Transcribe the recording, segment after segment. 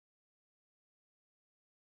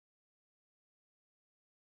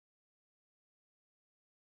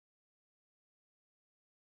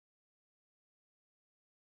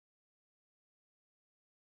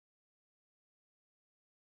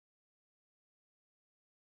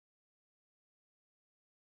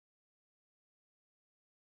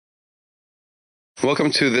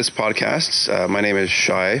Welcome to this podcast. My name is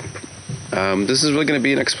Shai. This is really going to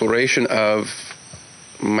be an exploration of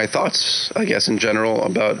my thoughts, I guess, in general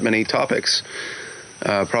about many topics.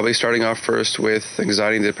 Probably starting off first with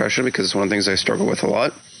anxiety and depression because it's one of the things I struggle with a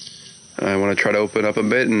lot. I want to try to open up a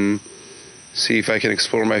bit and see if I can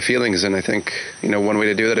explore my feelings. And I think, one way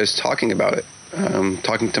to do that is talking about it.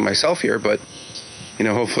 Talking to myself here, but,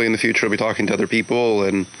 hopefully in the future I'll be talking to other people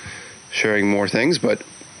and sharing more things. But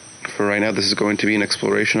for right now, this is going to be an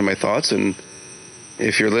exploration of my thoughts. And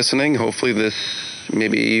if you're listening, hopefully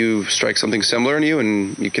maybe you strike something similar in you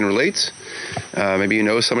and you can relate. Maybe you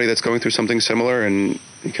know somebody that's going through something similar and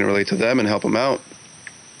you can relate to them and help them out.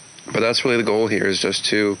 But that's really the goal here, is just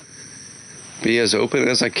to be as open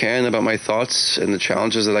as I can about my thoughts and the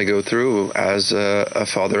challenges that I go through as a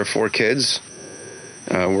father of 4 kids,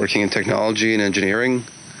 working in technology and engineering,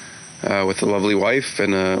 with a lovely wife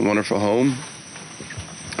and a wonderful home,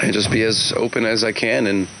 and just be as open as I can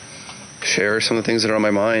and share some of the things that are on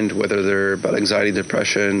my mind, whether they're about anxiety,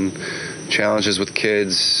 depression, challenges with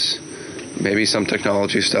kids, maybe some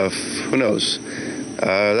technology stuff, who knows.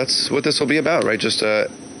 That's what this will be about, right? Just an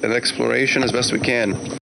exploration as best we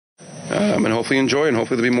can. And hopefully you enjoy, and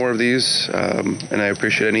hopefully there'll be more of these. And I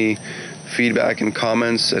appreciate any feedback and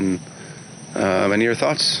comments and any of your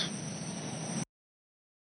thoughts.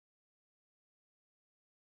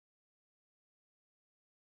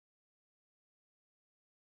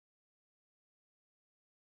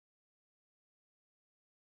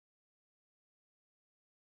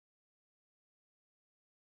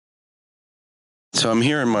 So I'm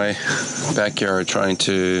here in my backyard trying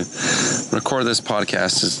to record this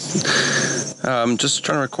podcast. Just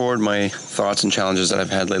trying to record my thoughts and challenges that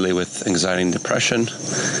I've had lately with anxiety and depression.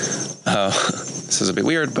 This is a bit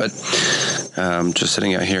weird, but just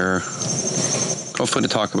sitting out here, hopefully to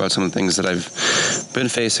talk about some of the things that I've been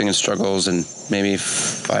facing and struggles, and maybe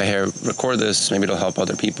if I record this, maybe it'll help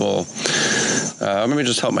other people. Maybe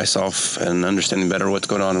just help myself and understanding better what's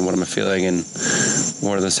going on and what I'm feeling and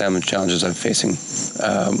what are the sandwich challenges I'm facing.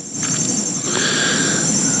 I've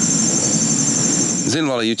seen a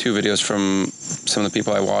lot of YouTube videos from some of the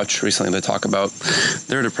people I watch recently that talk about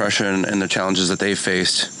their depression and the challenges that they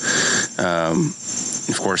faced.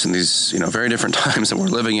 Of course, in these very different times that we're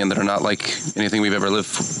living in that are not like anything we've ever lived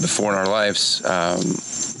before in our lives.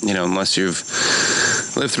 Unless you've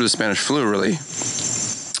lived through the Spanish flu, really.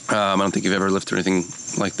 I don't think you've ever lived through anything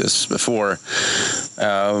like this before.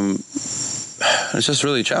 It's just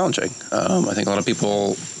really challenging. I think a lot of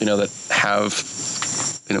people, that have,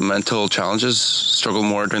 mental challenges struggle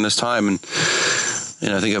more during this time. And,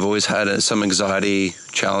 I think I've always had some anxiety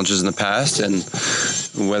challenges in the past, and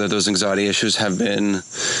whether those anxiety issues have been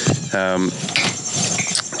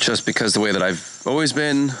just because the way that I've always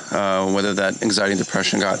been, whether that anxiety and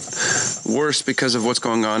depression got worse because of what's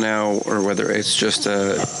going on now, or whether it's just,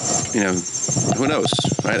 who knows,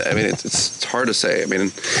 right? I mean, it's hard to say. I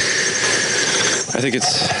mean, I think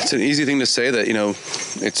it's an easy thing to say that,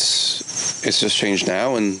 it's just changed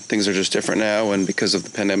now and things are just different now. And because of the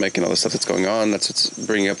pandemic and all the stuff that's going on, that's what's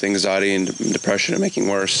bringing up the anxiety and depression and making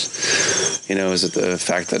worse. Is it the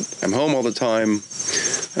fact that I'm home all the time?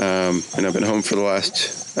 And I've been home for the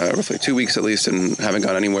last roughly 2 weeks at least, and haven't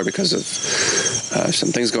gone anywhere because of some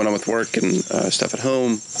things going on with work and stuff at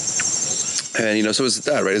home. And, so is it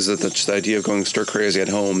that, right? Is it just the idea of going stir crazy at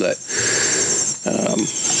home that,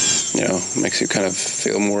 makes you kind of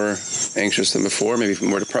feel more anxious than before, maybe even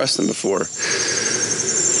more depressed than before?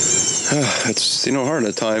 It's, hard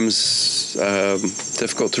at times,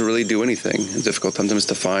 difficult to really do anything. It's difficult sometimes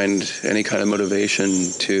to find any kind of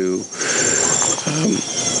motivation to,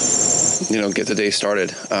 get the day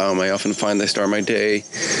started. I often find I start my day,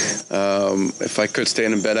 if I could stay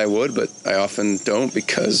in bed, I would, but I often don't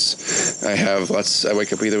because I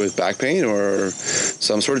wake up either with back pain or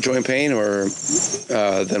some sort of joint pain, or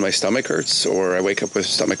then my stomach hurts, or I wake up with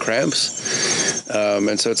stomach cramps.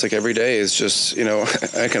 And so it's like every day is just,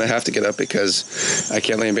 I kind of have to get up because I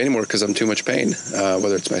can't lay in bed anymore because I'm too much pain,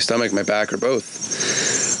 whether it's my stomach, my back, or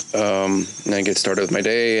both. And I get started with my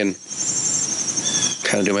day and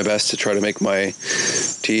kind of do my best to try to make my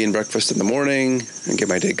tea and breakfast in the morning and get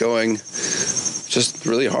my day going. It's just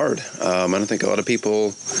really hard. I don't think a lot of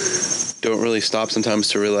people don't really stop sometimes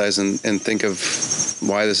to realize and think of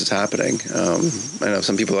why this is happening. I know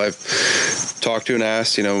some people I've talked to and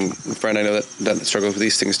asked, a friend I know that struggles with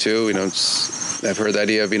these things too. I've heard the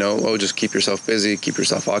idea of, just keep yourself busy, keep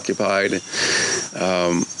yourself occupied.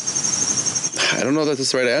 I don't know that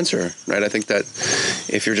that's the right answer, right? I think that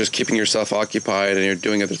if you're just keeping yourself occupied and you're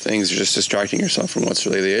doing other things, you're just distracting yourself from what's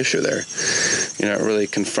really the issue there. You're not really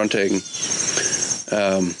confronting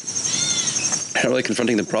not really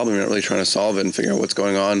confronting the problem. You're not really trying to solve it and figure out what's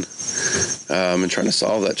going on, and trying to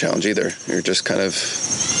solve that challenge either. You're just kind of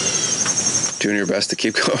doing your best to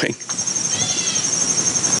keep going.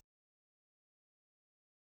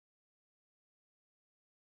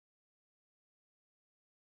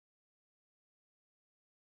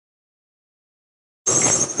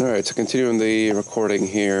 All right, so continuing the recording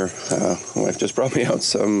here, my wife just brought me out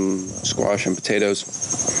some squash and potatoes.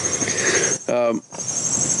 I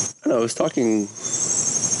don't know, I was talking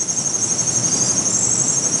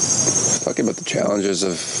about the challenges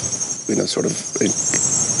of, sort of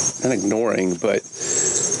not ignoring, but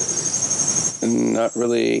not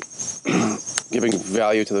really giving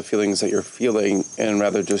value to the feelings that you're feeling, and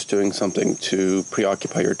rather just doing something to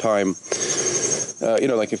preoccupy your time.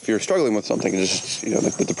 Like if you're struggling with something, just,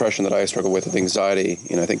 like the depression that I struggle with anxiety,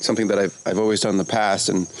 I think something that I've always done in the past,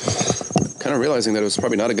 and kind of realizing that it was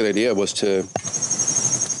probably not a good idea, was to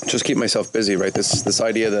just keep myself busy, right? This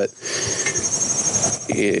idea that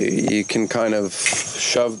you can kind of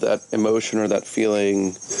shove that emotion or that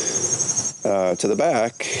feeling to the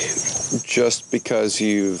back just because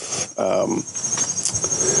you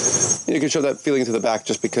can shove that feeling to the back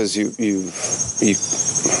just because you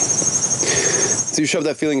shove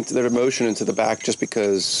that feeling, that emotion into the back just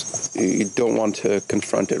because you don't want to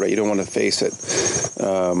confront it, right? You don't want to face it,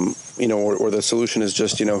 or the solution is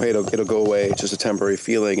just, hey, it'll go away. It's just a temporary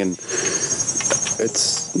feeling, and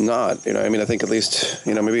it's not. I think at least,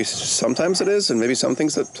 maybe sometimes it is, and maybe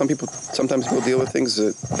sometimes people deal with things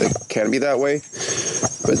that can be that way.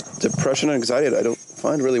 But depression and anxiety, I don't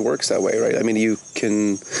find really works that way, right?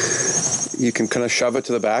 You can kind of shove it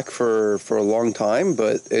to the back for a long time,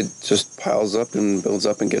 but it just piles up and builds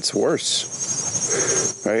up and gets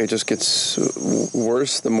worse, right? It just gets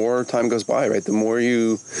worse the more time goes by, right? The more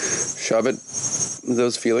you shove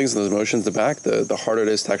those feelings and those emotions to the back, the harder it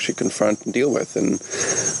is to actually confront and deal with. And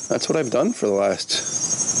that's what I've done for the last,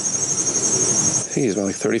 about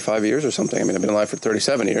like 35 years or something. I've been alive for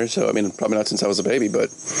 37 years, so probably not since I was a baby, but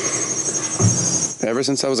ever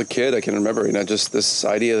since I was a kid, I can remember, just this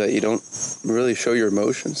idea that you don't really show your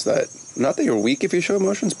emotions, that not that you're weak if you show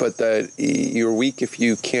emotions, but that you're weak if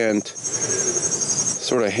you can't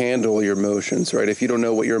sort of handle your emotions, right? If you don't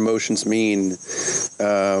know what your emotions mean,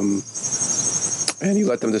 and you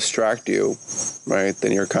let them distract you, right,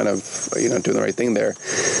 then you're kind of, doing the right thing there.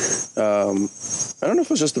 I don't know if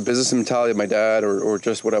it was just the business mentality of my dad or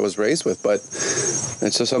just what I was raised with, but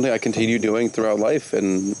it's just something I continue doing throughout life.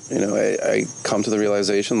 And, I come to the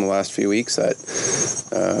realization in the last few weeks that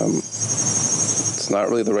it's not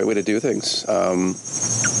really the right way to do things. And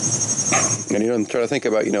try to think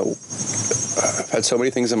about, I've had so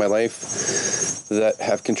many things in my life that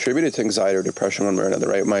have contributed to anxiety or depression one way or another,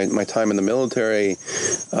 right? My time in the military,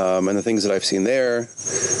 and the things that I've seen there.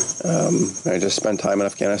 I just spent time in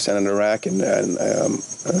Afghanistan and Iraq, and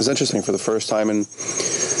it was interesting. For the first time in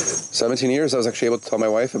 17 years, I was actually able to tell my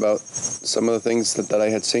wife about some of the things that I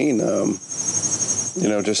had seen.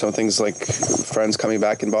 Just some things like friends coming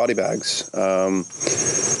back in body bags,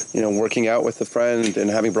 working out with a friend and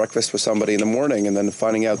having breakfast with somebody in the morning and then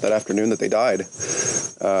finding out that afternoon that they died,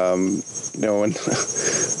 and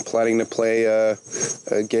planning to play a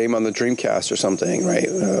game on the Dreamcast or something, right?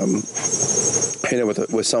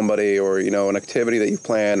 With somebody, or, an activity that you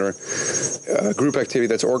plan, or a group activity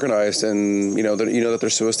that's organized, and, that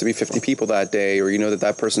there's supposed to be 50 people that day, or,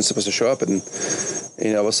 that person's supposed to show up, and,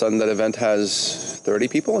 all of a sudden that event has 30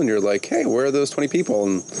 people, and you're like, hey, where are those 20 people?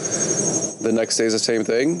 And the next day is the same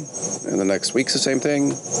thing, and the next week's the same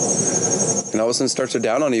thing, and all of a sudden it starts to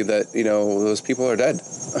down on you that, those people are dead,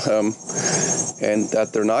 and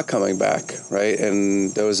that they're not coming back, right?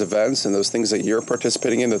 And those events and those things that you're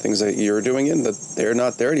participating in, the things that you're doing in, that they're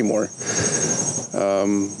not there anymore.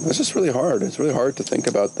 It's just really hard. It's really hard to think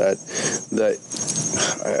about that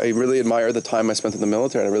I really admire the time I spent in the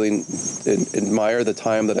military. I really admire the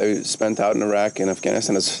time that I spent out in Iraq and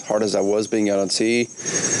Afghanistan, as hard as I was being out at sea.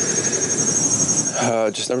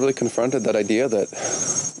 Just never really confronted that idea that,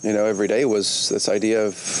 every day was this idea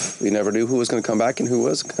of you never knew who was going to come back and who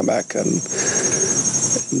was going to come back. And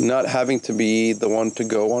not having to be the one to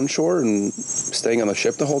go on shore and staying on the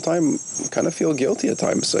ship the whole time, kind of feel guilty at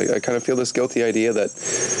times. I kind of feel this guilty idea that,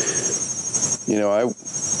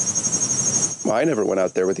 I never went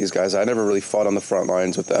out there with these guys. I never really fought on the front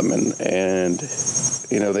lines with them. And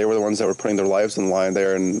they were the ones that were putting their lives on the line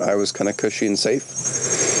there. And I was kind of cushy and safe,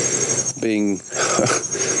 being,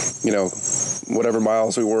 whatever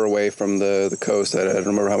miles we were away from the coast. I don't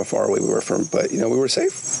remember how far away we were from, but, we were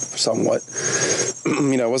safe somewhat.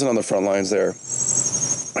 I wasn't on the front lines there.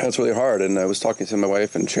 That's really hard. And I was talking to my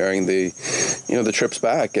wife and sharing the trips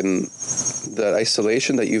back, and that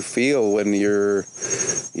isolation that you feel when you're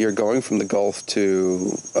going from the Gulf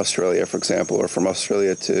to Australia, for example, or from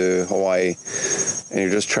Australia to Hawaii, and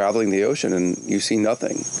you're just traveling the ocean and you see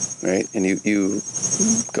nothing, right? And you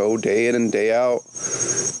go day in and day out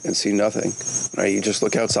and see nothing, right? You just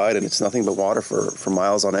look outside and it's nothing but water for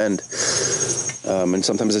miles on end. And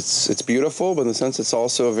sometimes it's beautiful, but in a sense it's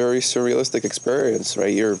also a very surrealistic experience,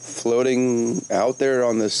 right? You're floating out there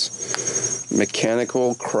on this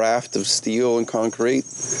mechanical craft of steel and concrete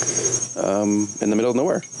in the middle of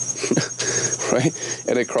nowhere, right?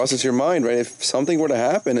 And it crosses your mind, right? If something were to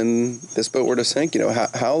happen and this boat were to sink,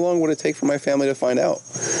 how long would it take for my family to find out?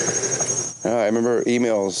 I remember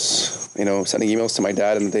emails, sending emails to my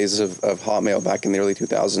dad in the days of Hotmail back in the early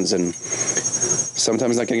 2000s, and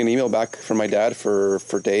sometimes not getting an email back from my dad for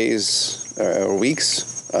days or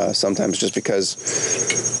weeks, sometimes just because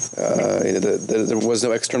there was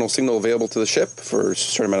no external signal available to the ship for a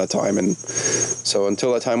certain amount of time. And so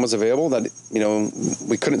until that time was available, that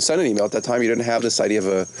we couldn't send an email. At that time, you didn't have this idea of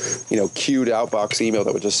a queued outbox email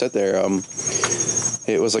that would just sit there.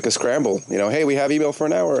 It was like a scramble. Hey, we have email for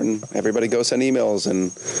an hour, and everybody go send emails,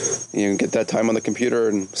 and you get that time on the computer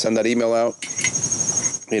and send that email out,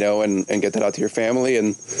 and get that out to your family.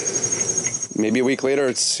 And maybe a week later,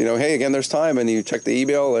 it's, hey, again, there's time, and you check the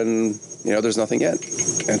email, and, there's nothing yet.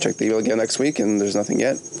 And check the email again next week, and there's nothing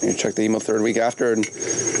yet. And you check the email third week after, and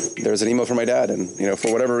there's an email from my dad. And,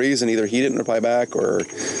 for whatever reason, either he didn't reply back, or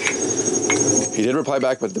he did reply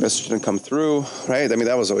back, but the message didn't come through, right? I mean,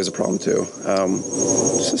 that was always a problem, too.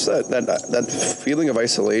 It's just that feeling of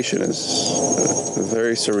isolation is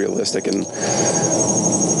very surrealistic, and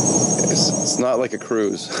it's not like a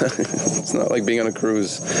cruise. It's not like being on a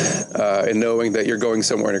cruise and knowing that you're going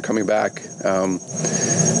somewhere and you're coming back,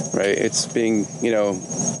 right? It's being,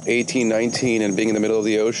 18, 19 and being in the middle of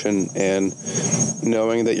the ocean and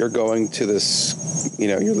knowing that you're going to this,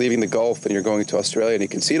 you're leaving the Gulf and you're going to Australia, and you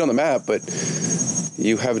can see it on the map, but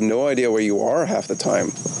you have no idea where you are half the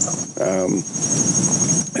time.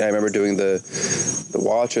 And I remember doing the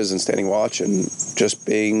watches and standing watch and just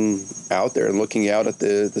being out there and looking out at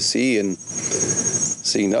the sea and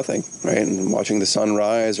seeing nothing, right? And watching the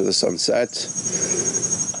sunrise or the sunset.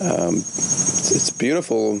 It's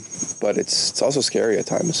beautiful, but it's also scary at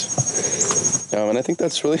times. And I think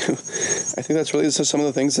that's really some of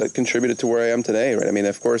the things that contributed to where I am today, right? I mean,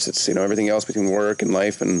 of course, it's, everything else between work and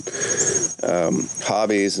life and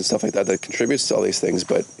hobbies and stuff like that contributes to all these things.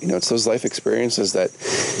 But, it's those life experiences that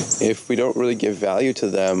if we don't really give value to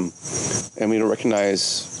them and we don't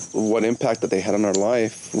recognize what impact that they had on our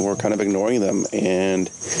life, we're kind of ignoring them, and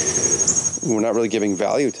we're not really giving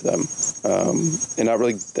value to them, and not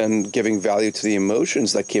really then giving value to the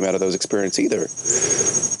emotions that came out of those experiences either,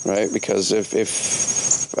 right? Because if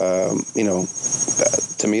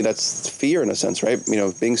to me, that's fear in a sense, right?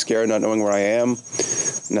 Being scared, not knowing where I am,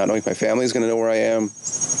 not knowing if my family is going to know where I am,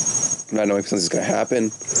 not knowing if something's going to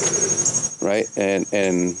happen, right?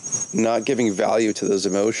 And not giving value to those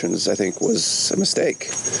emotions, I think, was a mistake.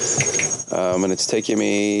 And it's taken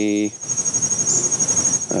me,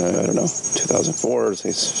 2004,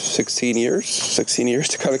 say 16 years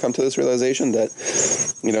to kind of come to this realization that,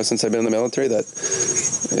 since I've been in the military, that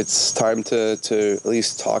it's time to at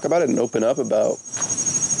least talk about it and open up about,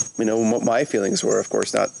 what my feelings were. Of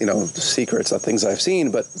course, not, secrets, not things I've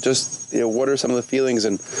seen, but just, what are some of the feelings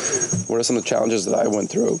and what are some of the challenges that I went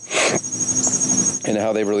through and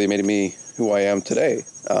how they've really made me who I am today,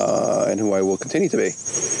 and who I will continue to be.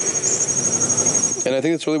 And I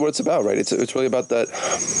think that's really what it's about, right? It's really about that,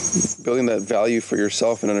 building that value for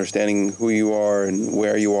yourself and understanding who you are and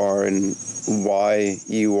where you are and why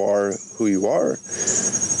you are who you are.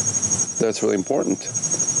 That's really important,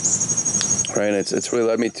 right? And it's really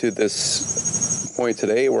led me to this point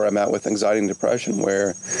today where I'm at with anxiety and depression, where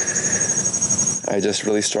I just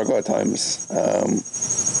really struggle at times.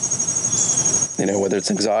 Whether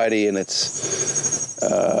it's anxiety and it's,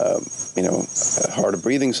 hard of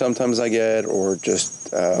breathing sometimes I get, or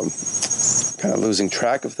just kind of losing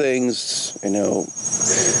track of things.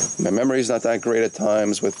 My memory's not that great at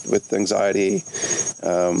times with anxiety.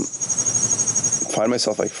 Find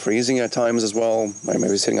myself like freezing at times as well. I may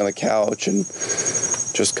be sitting on the couch and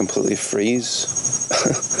just completely freeze.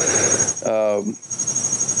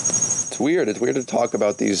 It's weird. It's weird to talk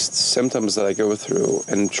about these symptoms that I go through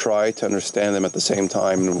and try to understand them at the same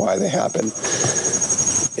time and why they happen.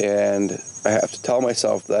 And I have to tell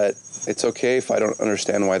myself that it's okay if I don't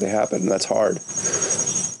understand why they happen. That's hard.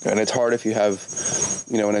 And it's hard if you have,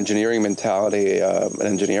 an engineering mentality, an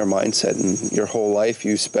engineer mindset, and your whole life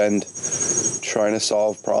you spend trying to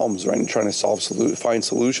solve problems, right? And trying to find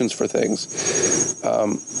solutions for things.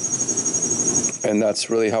 And that's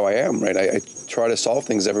really how I am, right? I try to solve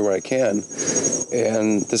things everywhere I can,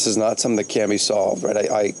 and this is not something that can be solved, right?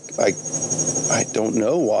 I don't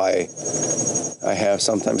know why I have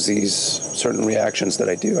sometimes these certain reactions that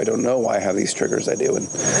I do. I don't know why I have these triggers I do, and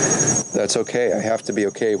that's okay. I have to be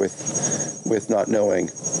okay with not knowing.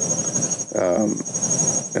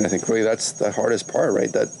 And I think really that's the hardest part,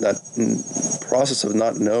 right? That process of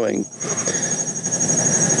not knowing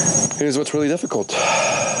is what's really difficult.